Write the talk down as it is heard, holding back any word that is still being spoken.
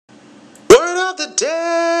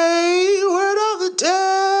day, word of the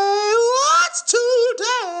day. What's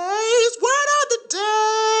today's word of the day?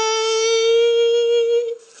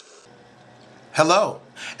 Hello,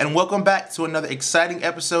 and welcome back to another exciting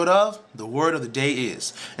episode of The Word of the Day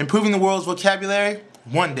Is, improving the world's vocabulary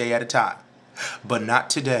one day at a time. But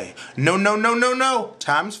not today. No.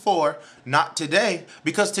 Times 4. Not today,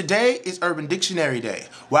 because today is Urban Dictionary Day,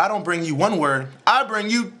 where I don't bring you one word, I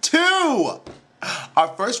bring you two. Our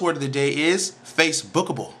first word of the day is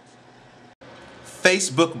Facebookable.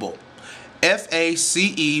 Facebookable.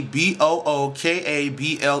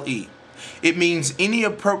 F-A-C-E-B-O-O-K-A-B-L-E. It means any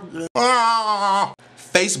appropriate...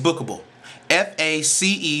 Facebookable.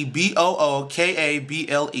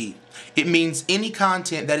 F-A-C-E-B-O-O-K-A-B-L-E. It means any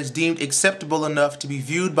content that is deemed acceptable enough to be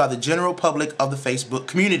viewed by the general public of the Facebook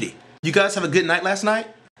community. You guys have a good night last night?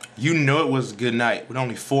 You know it was a good night, with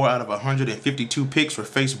only 4 out of 152 picks for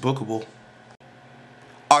Facebookable.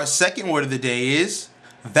 Our second word of the day is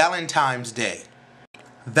Valentine's Day.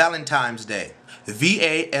 Valentine's Day.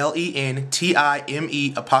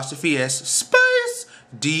 V-A-L-E-N-T-I-M-E_S space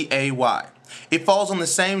D-A-Y. It falls on the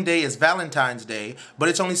same day as Valentine's Day, but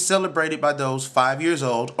it's only celebrated by those 5 years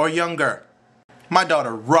old or younger. My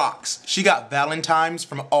daughter rocks. She got Valentines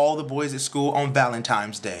from all the boys at school on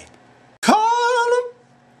Valentine's Day. Call them!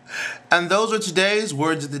 And those are today's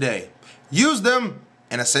words of the day. Use them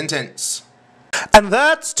in a sentence. And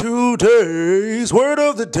that's today's word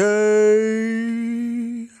of the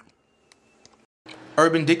day.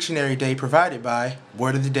 Urban Dictionary Day provided by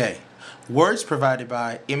Word of the Day. Words provided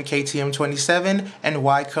by MKTM27 and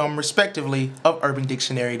YCOM respectively of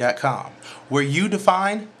UrbanDictionary.com, where you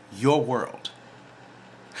define your world.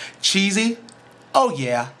 Cheesy? Oh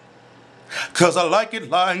yeah. 'Cause I like it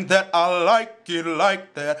like that, I like it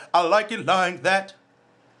like that, I like it like that.